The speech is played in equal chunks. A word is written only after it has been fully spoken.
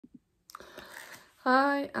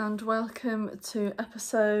Hi and welcome to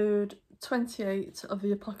episode 28 of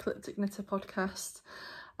the Apocalyptic Knitter podcast.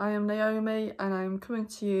 I am Naomi and I'm coming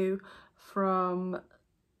to you from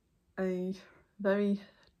a very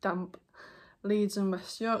damp Leeds in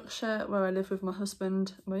West Yorkshire, where I live with my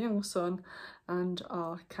husband, my young son and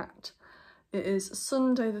our cat. It is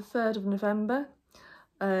Sunday the 3rd of November.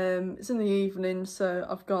 It's in the evening,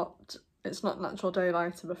 so it's not natural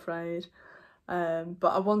daylight, I'm afraid.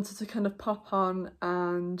 But I wanted to kind of pop on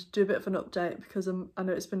and do a bit of an update because I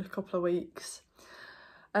know it's been a couple of weeks.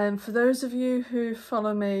 For those of you who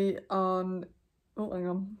follow me on,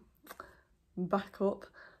 back up.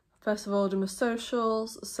 First of all, do my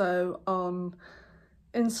socials. So on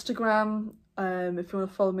Instagram, if you want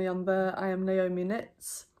to follow me on there, I am Naomi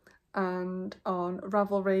Knits, and on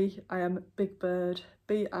Ravelry, I am Big Bird,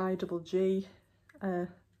 BIGG,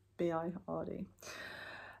 BIRD.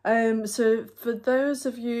 So for those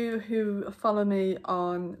of you who follow me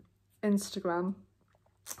on Instagram,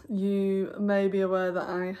 you may be aware that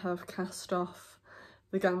I have cast off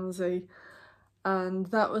the Gansey, and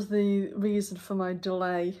that was the reason for my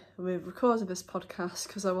delay with recording this podcast,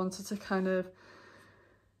 because I wanted to kind of,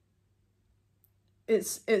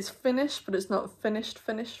 it's finished, but it's not finished,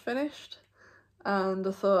 and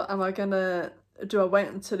I thought, do I wait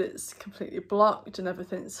until it's completely blocked and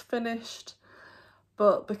everything's finished?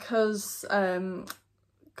 But because the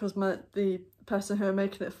person who I'm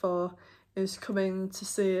making it for is coming to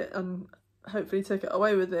see it and hopefully take it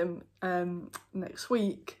away with him next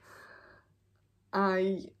week,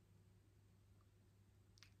 I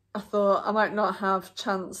thought I might not have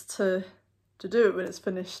chance to do it when it's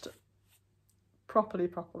finished properly.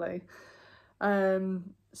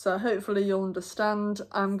 So hopefully you'll understand.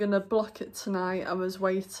 I'm gonna block it tonight. I was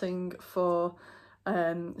waiting for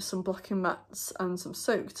some blocking mats and some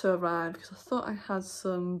soap to arrive because I thought I had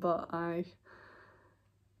some, but I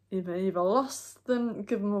either lost them,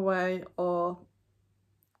 give them away, or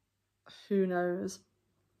who knows.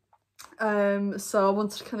 So I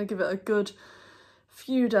wanted to kind of give it a good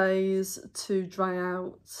few days to dry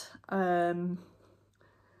out,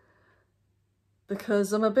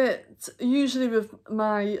 because I'm a bit, usually with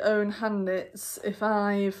my own hand knits, if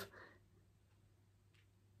I've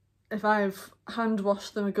hand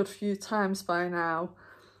washed them a good few times by now,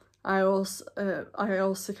 I also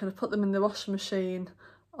kind of put them in the washing machine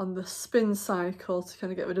on the spin cycle to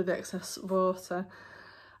kind of get rid of the excess water.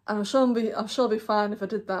 And I'm sure it'll be fine if I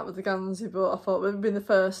did that with the Gansey, but I thought it would be the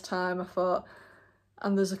first time.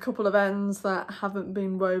 And there's a couple of ends that haven't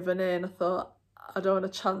been woven in. I thought I don't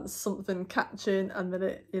want to chance something catching and then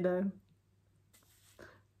it,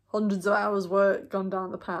 hundreds of hours work gone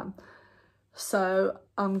down the pan. So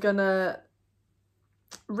I'm gonna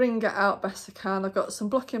wring it out best I can. I've got some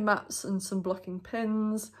blocking mats and some blocking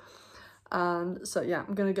pins, and so yeah,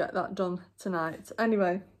 I'm gonna get that done tonight.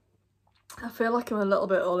 Anyway, I feel like I'm a little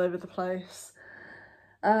bit all over the place,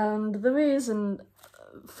 and the reason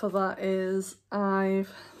for that is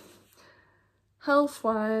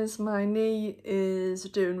health-wise, my knee is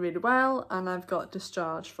doing really well, and I've got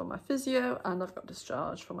discharge from my physio and I've got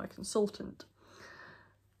discharge from my consultant.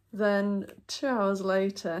 Then 2 hours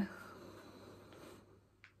later,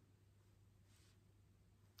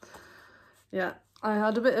 yeah, I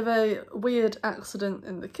had a bit of a weird accident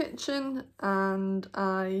in the kitchen and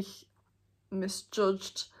I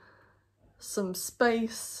misjudged some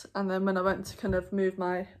space, and then when I went to kind of move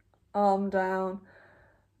my arm down,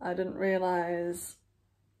 I didn't realise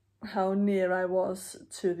how near I was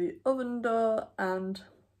to the oven door and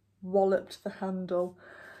walloped the handle,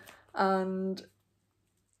 and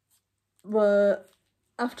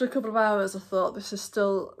after a couple of hours I thought, this is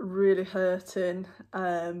still really hurting.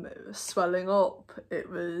 It was swelling up, it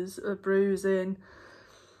was bruising,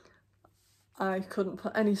 I couldn't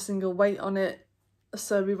put any single weight on it,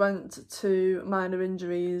 so we went to minor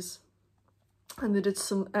injuries and they did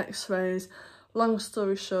some x-rays. Long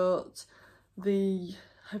story short, I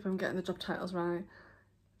hope I'm getting the job titles right,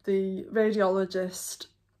 the radiologist,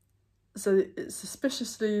 so it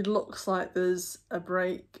suspiciously looks like there's a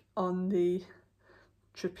break on the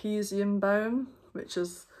trapezium bone, which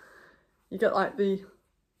is, you get like the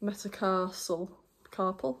metacarpal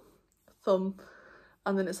thumb,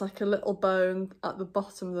 and then it's like a little bone at the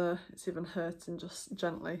bottom there. It's even hurting just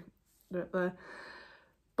gently right there.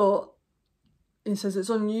 But he says it's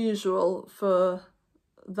unusual for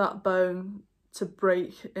that bone to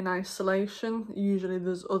break in isolation. Usually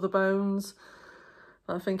there's other bones.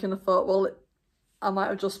 I thought, well, I might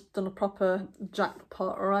have just done a proper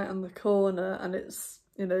jackpot right on the corner and it's,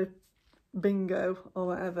 bingo or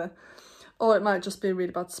whatever. Or it might just be a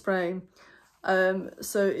really bad sprain.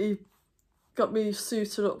 So he got me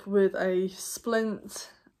suited up with a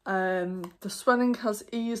splint. The swelling has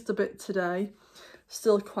eased a bit today,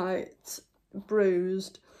 still quite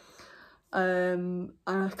bruised. And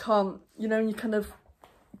I can't, you know, when you kind of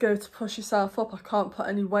go to push yourself up, I can't put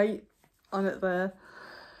any weight on it there.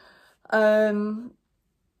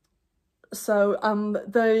 So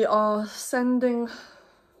they are sending,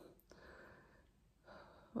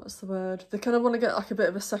 what's the word? They kind of want to get like a bit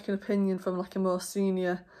of a second opinion from like a more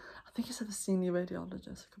senior, I think he said a senior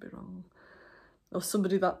radiologist, I could be wrong, or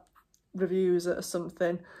somebody that reviews it or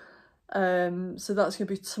something. So that's going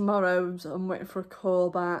to be tomorrow. So I'm waiting for a call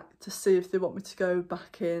back to see if they want me to go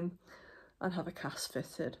back in and have a cast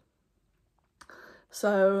fitted.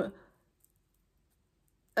 So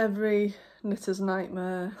every knitter's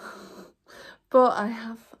nightmare. But I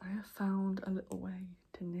have found a little way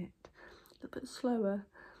to knit a little bit slower.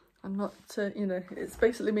 I'm not, you know, it's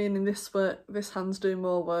basically meaning this hand's doing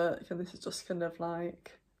more work, and this is just kind of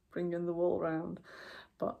like bringing the wool round.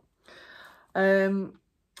 But I'm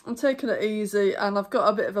taking it easy, and I've got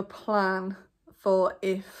a bit of a plan for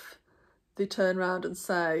if they turn around and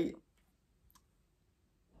say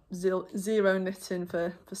zero knitting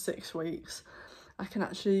for 6 weeks. I can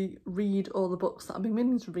actually read all the books that I've been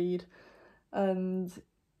meaning to read and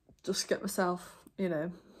just get myself, you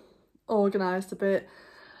know, organised a bit.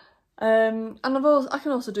 And I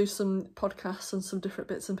can also do some podcasts and some different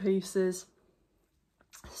bits and pieces.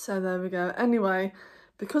 So there we go. Anyway,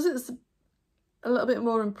 because it's a little bit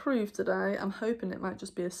more improved today, I'm hoping it might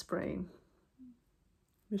just be a sprain.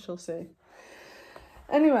 We shall see.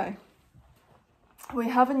 Anyway, we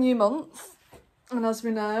have a new month, and as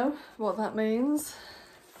we know what that means,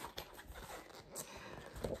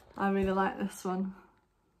 I really like this one.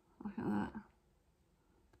 Look at that.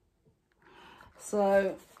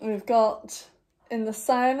 So we've got, in the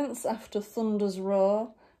silence after thunder's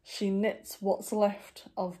roar, she knits what's left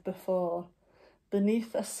of before.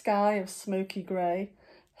 Beneath a sky of smoky grey,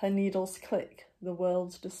 her needles click, the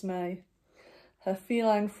world's dismay. Her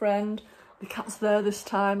feline friend, the cat's there this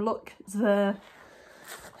time, look, it's there.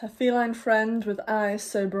 Her feline friend with eyes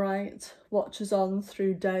so bright, watches on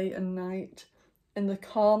through day and night. In the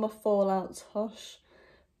calmer fallout's hush,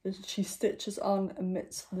 she stitches on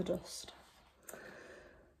amidst the dust.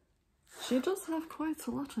 She does have quite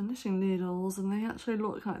a lot of knitting needles, and they actually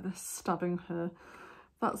look like they're stabbing her.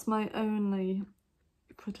 That's my only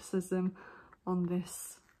criticism on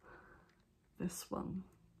this one.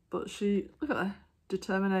 But look at her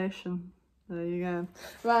determination. There you go.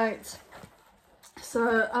 Right.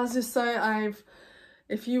 So as you say,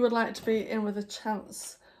 if you would like to be in with a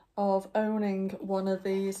chance of owning one of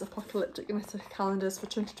these apocalyptic knitter calendars for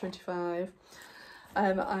 2025,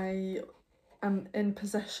 I am in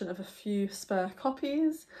possession of a few spare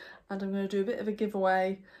copies, and I'm going to do a bit of a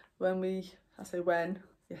giveaway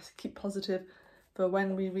yes, keep positive, for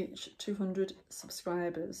when we reach 200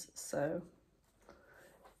 subscribers. So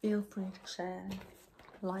feel free to share,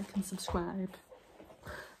 like and subscribe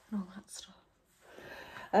and all that stuff.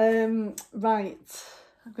 Right,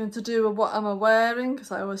 I'm going to do a what am I wearing,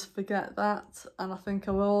 because I always forget that, and I think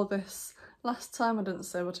I wore this last time. I didn't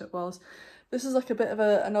say what it was. This is like a bit of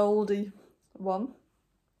an oldie one.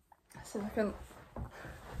 See if I can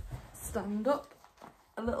stand up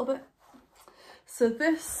a little bit. So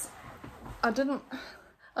this, I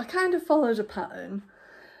kind of followed a pattern.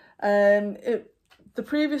 The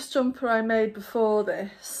previous jumper I made before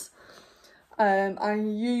this, I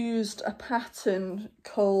used a pattern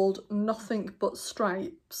called Nothing But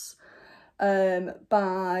Stripes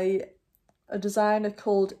by a designer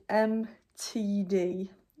called MTD.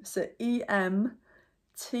 So EMTEEDEE,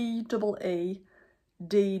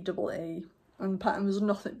 and the pattern was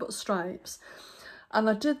Nothing But Stripes. And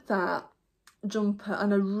I did that jumper,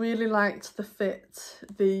 and I really liked the fit.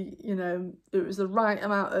 It was the right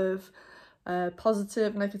amount of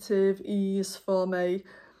positive, negative ease for me,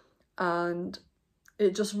 and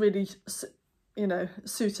it just really,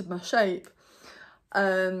 suited my shape.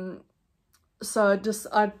 So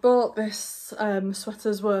I bought this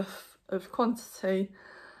sweater's worth of quantity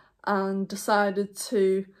and decided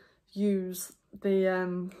to use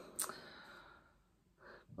the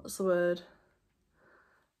what's the word,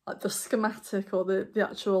 like the schematic or the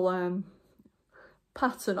actual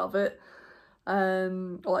pattern of it,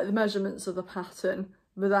 or like the measurements of the pattern,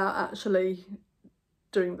 without actually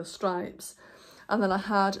doing the stripes. And then I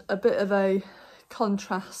had a bit of a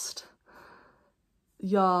contrast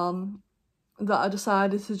yarn that I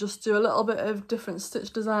decided to just do a little bit of different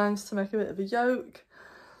stitch designs to make a bit of a yoke.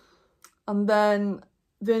 And then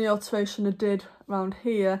the only alteration I did around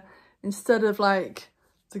here, instead of like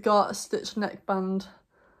the garter stitch neckband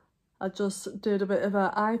I just did a bit of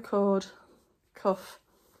a I-cord cuff,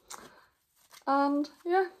 and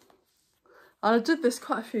yeah, and I did this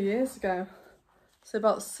quite a few years ago, so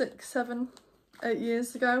about 6, 7, 8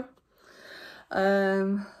 years ago.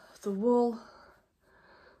 The wool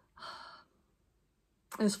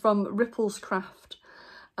is from Ripples Craft,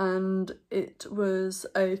 and it was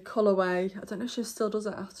a colourway, I don't know if she still does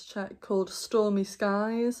it, I have to check, called Stormy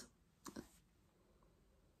Skies.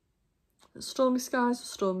 Stormy Skies or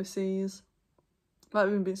Stormy Seas? Might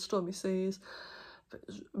have even been Stormy Seas. But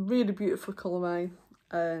it's really beautiful colourway.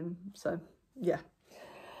 So yeah.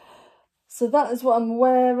 So that is what I'm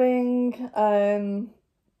wearing.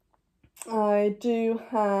 I do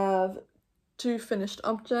have 2 finished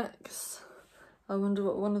objects. I wonder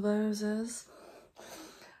what one of those is.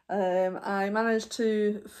 I managed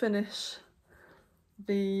to finish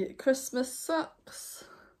the Christmas socks.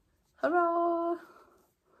 Hurrah!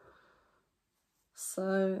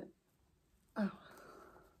 So, oh.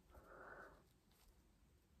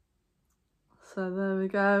 So there we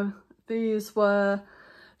go. These were,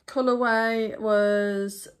 colourway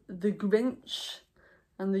was the Grinch,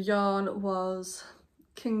 and the yarn was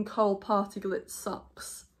King Cole Party Glitz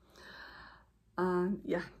socks. And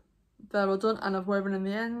yeah, they're all done, and I've woven in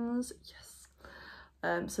the ends, yes.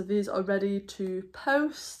 So these are ready to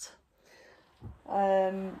post.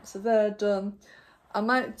 So they're done. I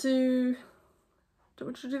might do you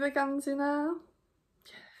want to do the Gansey now?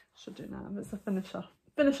 Yeah, should do now. It's a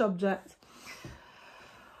finish object.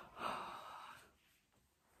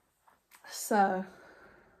 So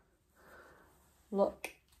look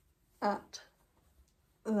at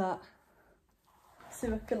that. See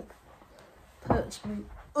if I can perch me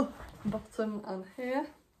bottom on here.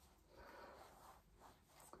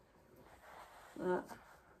 That.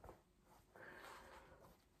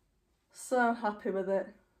 So happy with it.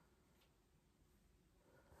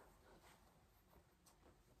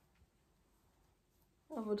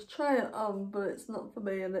 I would try it on, but it's not for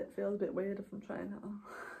me, and it feels a bit weird if I'm trying it on.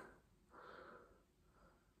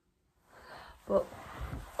 But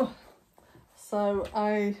so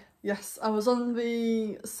I was on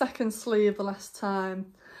the second sleeve the last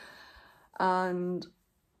time, and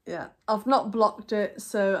yeah, I've not blocked it,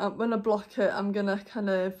 so I'm gonna block it. I'm gonna kind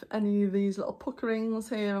of, any of these little puckerings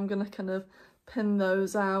here, I'm gonna kind of pin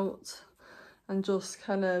those out and just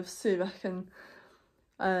kind of see if I can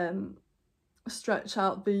stretch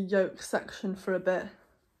out the yoke section for a bit.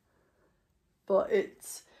 But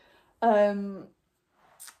it's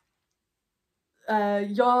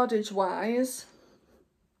yardage wise,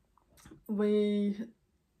 we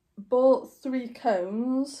bought 3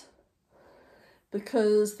 cones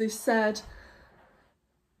because they said,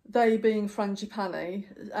 they being Frangipani,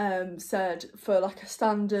 said for like a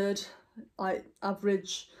standard, like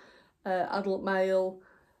average adult male,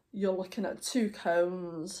 you're looking at 2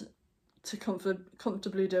 cones to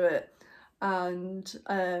comfortably do it, and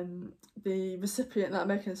the recipient that I'm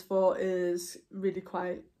making this for is really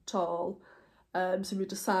quite tall, so we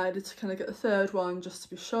decided to kind of get the 3rd one just to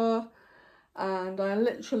be sure, and I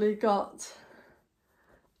literally got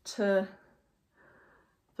to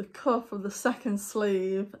the cuff of the 2nd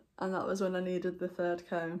sleeve, and that was when I needed the 3rd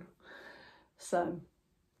cone. So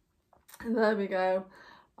there we go.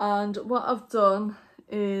 And what I've done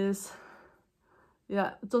is,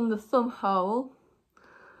 yeah, I've done the thumb hole,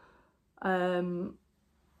 so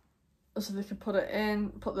they can put it in,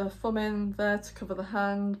 put their thumb in there to cover the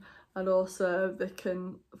hand, and also they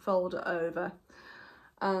can fold it over.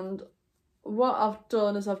 And what I've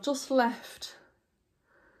done is I've just left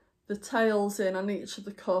the tails in on each of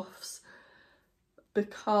the cuffs,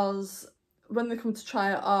 because when they come to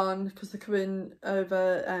try it on, because they're coming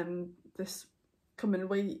over this coming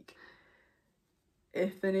week,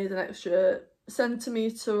 if they need an extra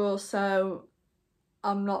centimetre or so,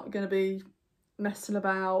 I'm not going to be messing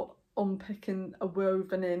about unpicking a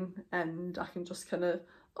woven in, and I can just kind of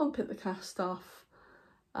unpick the cast off,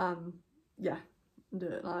 yeah, do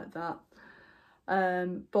it like that.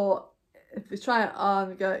 But if they try it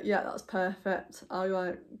on and go, yeah, that's perfect, I'll go,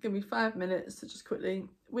 like, give me 5 minutes to just quickly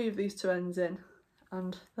weave these 2 ends in,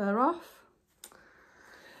 and they're off.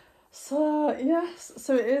 So yes,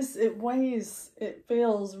 so it weighs, it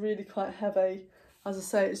feels really quite heavy. As I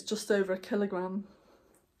say, it's just over 1 kilogram.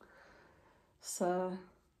 So,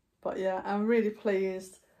 but yeah, I'm really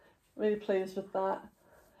pleased with that.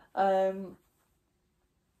 Oh,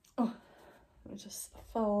 let me just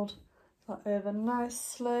fold that over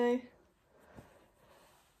nicely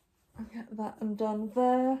and get that undone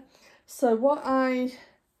there. So what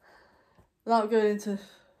without going into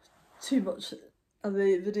too much of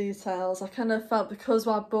the details, I kind of felt, because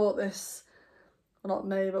I bought this well, not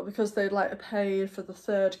me, but because they'd like paid for the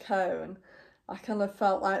third cone, I kind of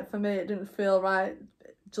felt like for me it didn't feel right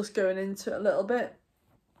just going into it a little bit.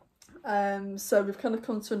 So we've kind of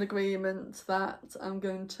come to an agreement that I'm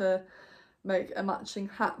going to make a matching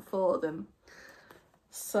hat for them.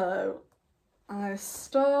 So I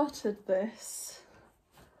started this.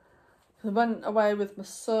 I went away with my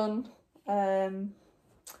son. And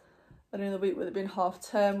in the week with it being half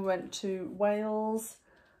term, we went to Wales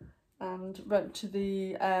and went to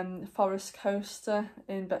the Forest Coaster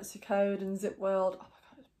in Betsy Code and Zip World. Oh my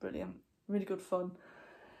god, it was brilliant, really good fun.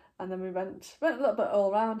 And then we went a little bit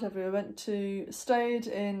all around everywhere. Stayed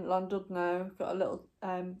in Llandudno, got a little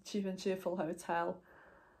cheap and cheerful hotel,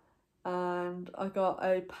 and I got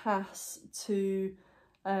a pass to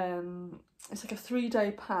it's like a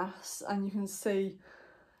 3-day pass, and you can see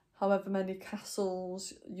however many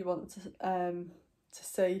castles you want to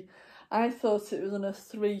see. I thought it was on a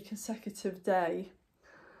 3 consecutive day,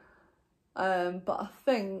 but I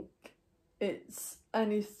think it's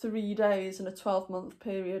only 3 days in a 12-month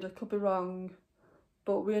period. I could be wrong,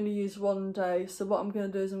 but we only use 1 day. So what I'm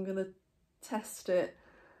going to do is I'm going to test it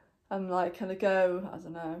and like kind of go, I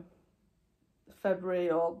don't know, February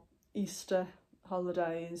or Easter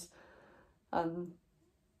holidays. And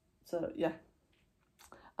so yeah,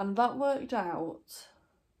 and that worked out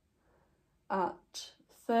at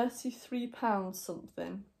 £33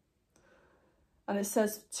 something. And it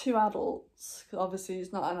says 2 adults, because obviously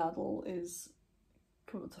he's not an adult, he's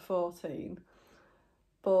come up to 14.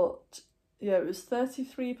 But yeah, it was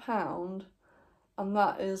 £33, and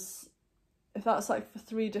that is, if that's like for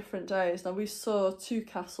 3 different days. Now we saw 2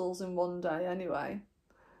 castles in 1 day anyway.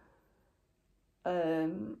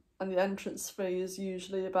 And the entrance fee is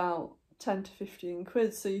usually about 10 to 15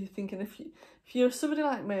 quid. So you're thinking, if you're somebody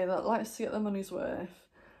like me that likes to get their money's worth,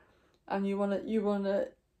 and you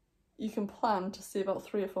can plan to see about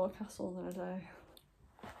 3 or 4 castles in a day.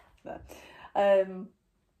 There.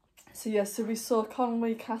 So yeah, so we saw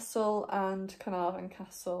Conwy Castle and Carnarvon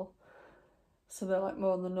Castle. So they're like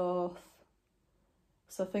more in the north.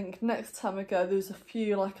 So I think next time I go, there's a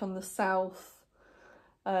few like on the south,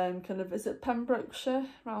 kind of, is it Pembrokeshire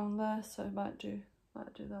around there? So I might do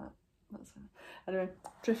that. Anyway,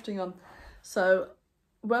 drifting on. So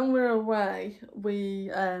when we were away,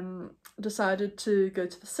 we decided to go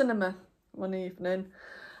to the cinema one evening,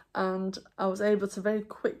 and I was able to very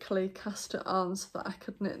quickly cast it on so that I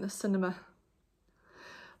could knit in the cinema.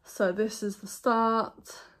 So this is the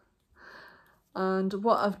start, and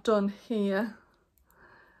what I've done here,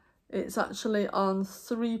 it's actually on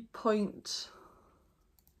 3-point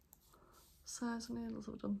size needles.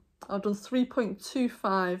 I've done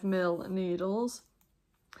 3.25mm needles,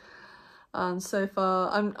 and so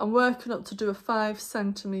far I'm working up to do a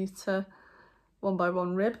 5cm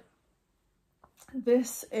 1x1 rib.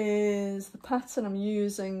 This is the pattern I'm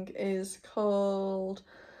using, is called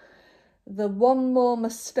the One More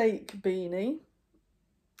Mistake beanie,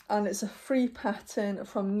 and it's a free pattern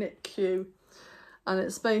from Knit Q, and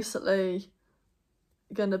it's basically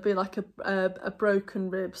going to be like a broken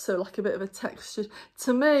rib, so like a bit of a texture.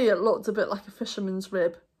 To me it looked a bit like a fisherman's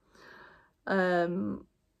rib.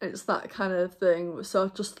 It's that kind of thing, so I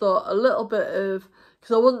just thought a little bit of,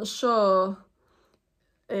 because I wasn't sure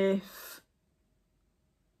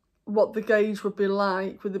what the gauge would be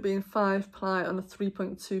like with it being 5-ply on a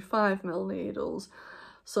 3.25mm needles.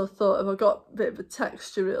 So I thought if I got a bit of a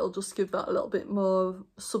texture, it'll just give that a little bit more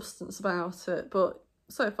substance about it. But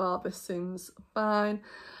so far this seems fine.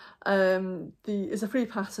 It's a free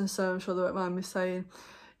pattern, so I'm sure they won't mind me saying.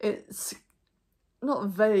 It's not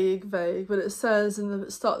vague, but it says in the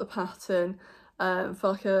start of the pattern, for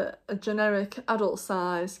like a generic adult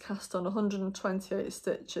size, cast on 128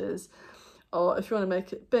 stitches. Or if you want to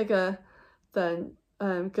make it bigger, then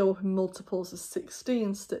go up in multiples of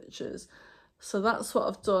 16 stitches. So that's what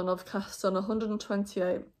I've done. I've cast on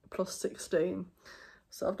 128 plus 16.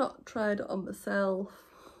 So I've not tried it on myself,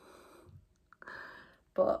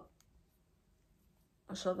 but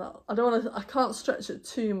I'll show that. I can't stretch it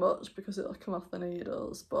too much because it'll come off the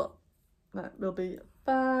needles, but that will be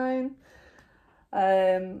fine.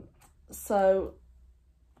 So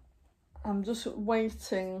I'm just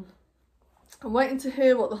waiting. I'm waiting to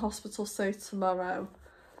hear what the hospital say tomorrow,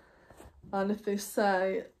 and if they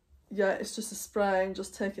say, yeah, it's just a sprain,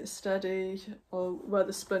 just take it steady, or wear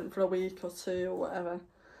the splint for a week or 2 or whatever.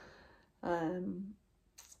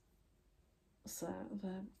 So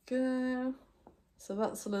there we go. So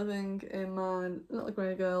that's living in my little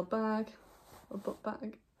grey girl bag, or book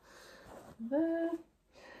bag there.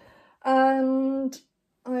 And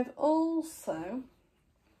I've also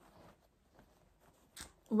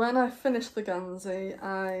when I finished the Gansey,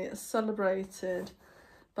 I celebrated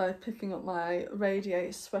by picking up my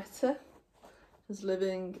Radiate sweater. I was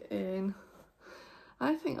living in,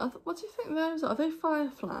 I think, what do you think those are? Are they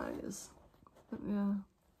fireflies? Yeah.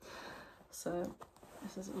 So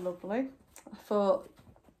this is lovely. I thought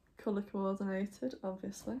colour coordinated,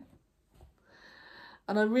 obviously.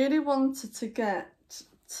 And I really wanted to get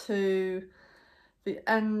to the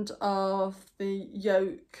end of the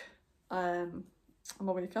yoke on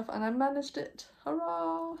my week off, and I managed it.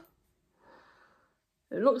 Hurrah!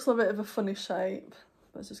 It looks a bit of a funny shape,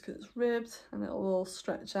 but it's just because it's ribbed and it'll all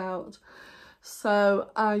stretch out. So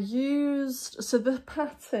I used, so the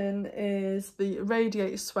pattern is the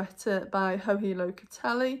Radiate sweater by Joji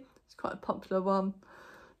Locatelli. It's quite a popular one.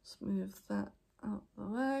 Just move that out of the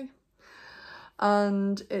way.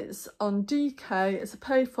 And it's on DK, it's a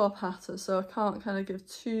paid for pattern, so I can't kind of give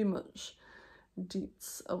too much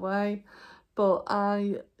deets away. But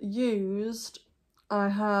I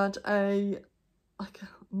had like a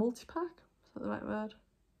multi-pack, is that the right word?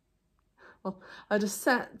 Well, I had a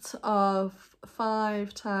set of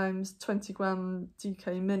 5x 20 gram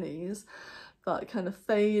DK minis that kind of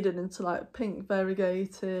faded into like pink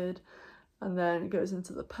variegated, and then it goes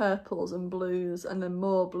into the purples and blues and then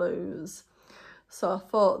more blues. So I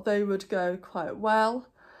thought they would go quite well.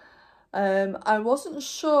 I wasn't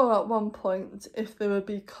sure at one point if there would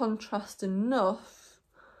be contrast enough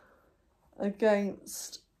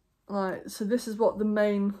against, like, so this is what the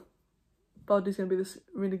main body's going to be, this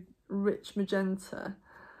really rich magenta.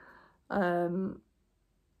 But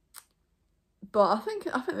I think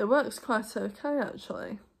it works quite okay,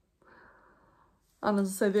 actually. And as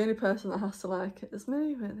I say, the only person that has to like it is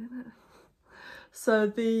me, really, isn't it? So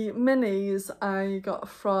the minis I got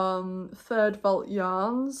from Third Vault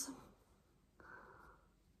Yarns.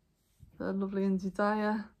 They're lovely indie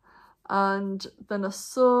dyer. And then I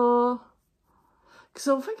saw, because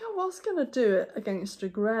I think I was going to do it against a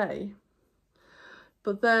grey,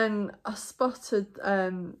 but then I spotted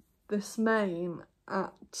this mane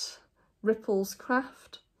at Ripple's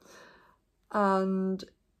Craft, and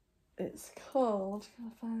it's called, can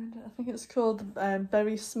I find it? I think it's called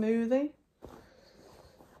Berry Smoothie.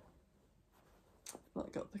 I've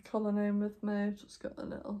not got the colour name with me, I've just got the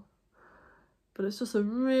little, but it's just a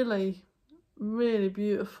really, really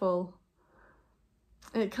beautiful.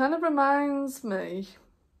 It kind of reminds me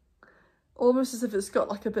almost as if it's got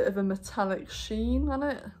like a bit of a metallic sheen on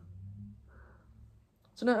it.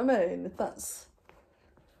 Do you know what I mean? If that's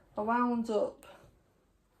a wound up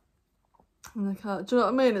and I can't, do you know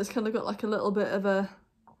what I mean? It's kind of got like a little bit of a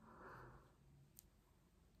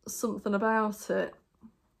something about it.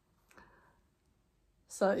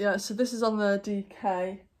 So yeah, so this is on the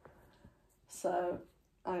DK. So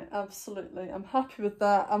I'm happy with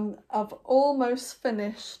that. I've almost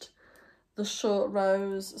finished the short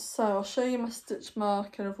rows, so I'll show you my stitch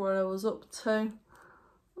marker of where I was up to.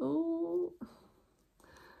 Ooh.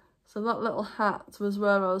 So that little hat was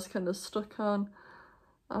where I was kind of stuck on,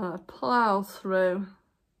 and I ploughed through,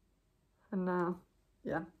 and now,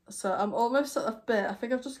 yeah. So I'm almost at the bit. I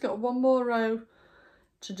think I've just got one more row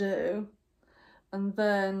to do, and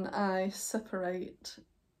then I separate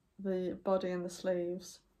the body and the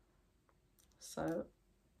sleeves. So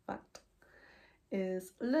that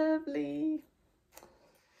is lovely.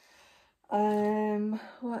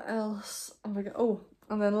 What else have I got? Oh,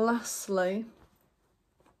 and then lastly,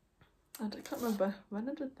 I can't remember when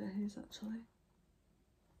I did these actually,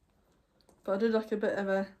 but I did like a bit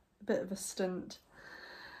of a stint,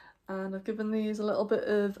 and I've given these a little bit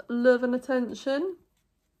of love and attention.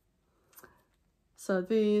 So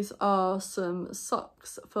these are some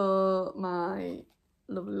socks for my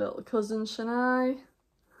lovely little cousin Shania.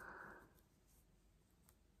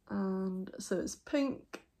 And so it's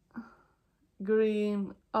pink,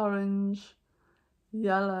 green, orange,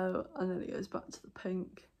 yellow, and then it goes back to the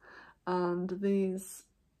pink. And these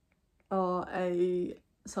are a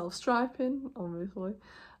self-striping, obviously.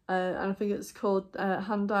 And I think it's called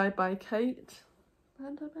Hand Dyed by Kate.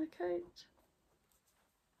 Hand Dyed by Kate?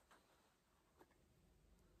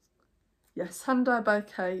 Yes, Hand Dyed by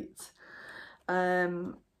Kate.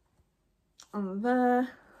 And there.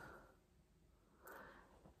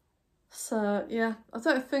 So yeah, I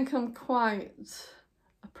don't think I'm quite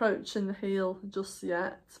approaching the heel just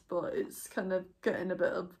yet, but it's kind of getting a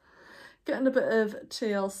bit of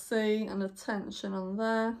TLC and attention on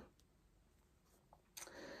there.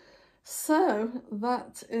 So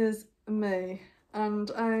that is me, and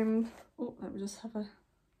I'm, oh, let me just have a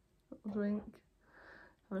little drink.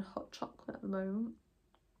 I'm having hot chocolate at the moment.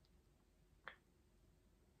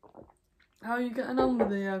 How are you getting on with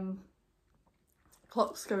the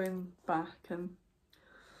clock's going back and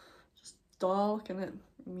just dark, isn't it?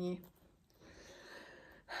 Yeah.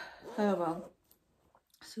 Oh well.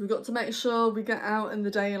 So we've got to make sure we get out in the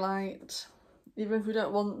daylight, even if we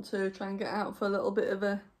don't want to. Try and get out for a little bit of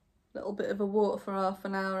a walk for half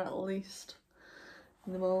an hour at least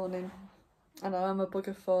in the morning. I know I'm a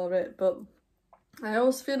bugger for it, but I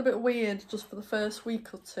always feel a bit weird just for the first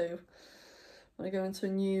week or two when I go into a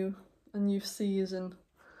new season.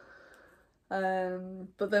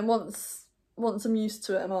 But then once I'm used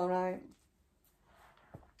to it, I'm alright.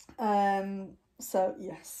 So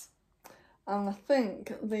yes. And I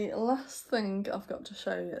think the last thing I've got to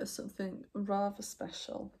show you is something rather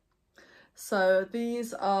special. So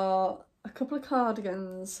these are a couple of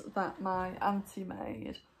cardigans that my auntie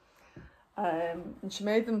made. And she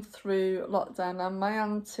made them through lockdown, and my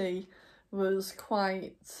auntie was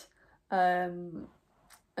quite an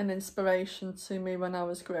inspiration to me when I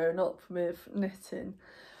was growing up with knitting.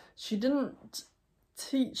 She didn't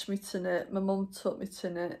teach me to knit, my mum taught me to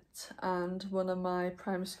knit, and one of my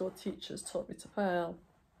primary school teachers taught me to purl.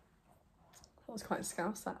 I was quite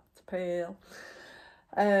scouse at to purl.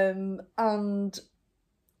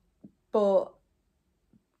 But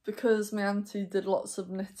because my auntie did lots of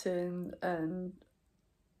knitting and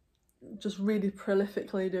just really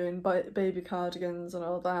prolifically doing baby cardigans and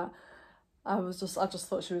all that, I just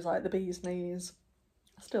thought she was like the bee's knees.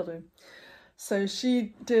 I still do. So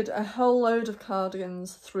she did a whole load of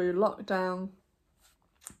cardigans through lockdown,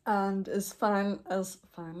 and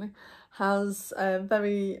finally has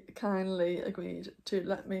very kindly agreed to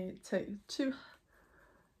let me take two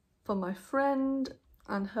for my friend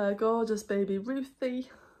and her gorgeous baby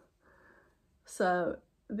Ruthie. So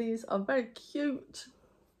these are very cute,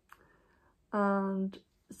 and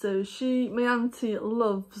so my auntie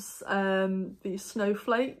loves the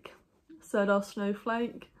snowflake, Serdar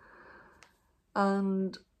snowflake,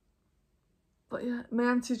 but yeah, my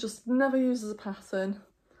auntie just never uses a pattern,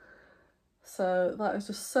 so that is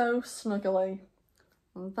just so snuggly.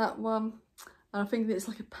 And that one, and I think it's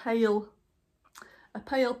like a pale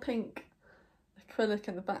pink acrylic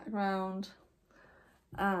in the background.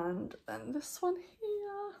 And then this one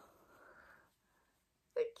here,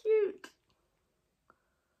 they're cute.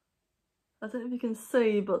 I don't know if you can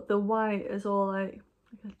see, but the white is all like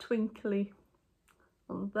a twinkly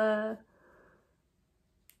on there,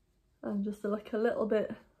 and just like a little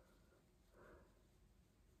bit,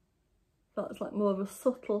 that's like more of a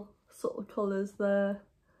subtle colours there.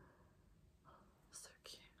 So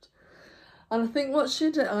cute. And I think what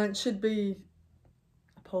she did, and she'd be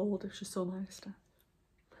appalled if she saw my stuff,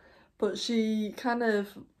 but she kind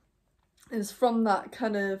of is from that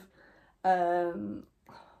kind of I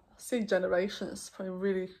say generation, it's probably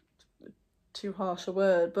really too harsh a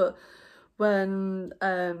word, but when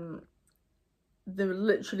they would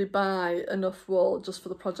literally buy enough wool just for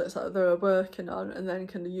the projects that they were working on, and then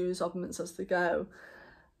kind of use oddments as they go.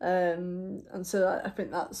 And so I think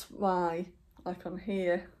that's why, like on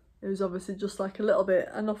here, it was obviously just like a little bit,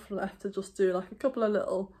 enough left to just do like a couple of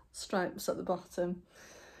little stripes at the bottom.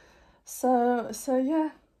 So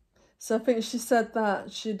yeah. So I think she said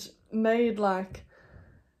that she'd made like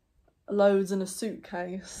loads in a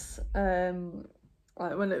suitcase,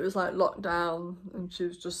 like when it was like lockdown, and she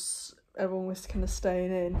was just, everyone was kind of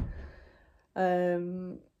staying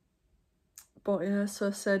in. But yeah, so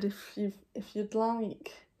I said if you'd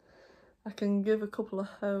like, I can give a couple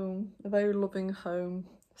a very loving home.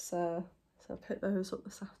 So I picked those up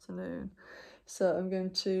this afternoon. So I'm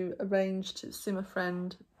going to arrange to see my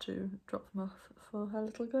friend to drop them off for her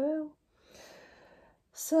little girl.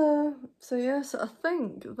 So yeah, so I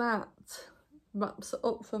think that wraps it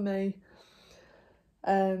up for me.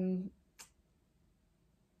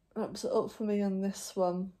 Wraps it up for me on this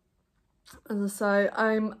one. As I say,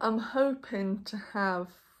 I'm hoping to have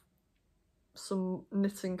some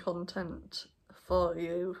knitting content for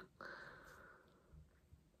you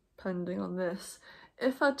pending on this.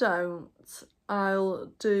 If I don't,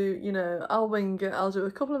 I'll do, I'll wing it. I'll do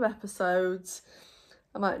a couple of episodes.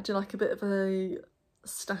 I might do like a bit of a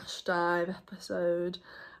stash dive episode,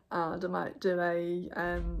 and I might do a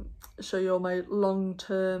show you all my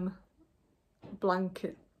long-term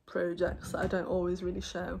blanket projects that I don't always really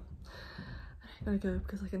show. I'm gonna go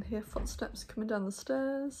because I can hear footsteps coming down the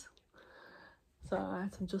stairs. It's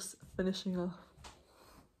alright, I'm just finishing off.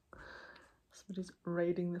 Somebody's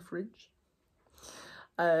raiding the fridge.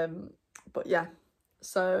 But yeah,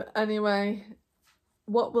 so anyway,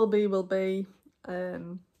 what will be will be,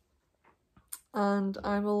 and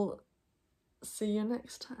I will see you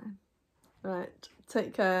next time. Right,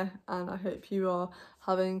 take care, and I hope you are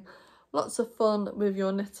having lots of fun with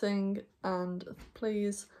your knitting, and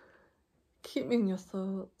please keep me in your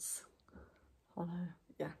thoughts. Oh no,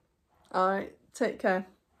 yeah. Alright, take care.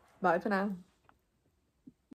 Bye for now.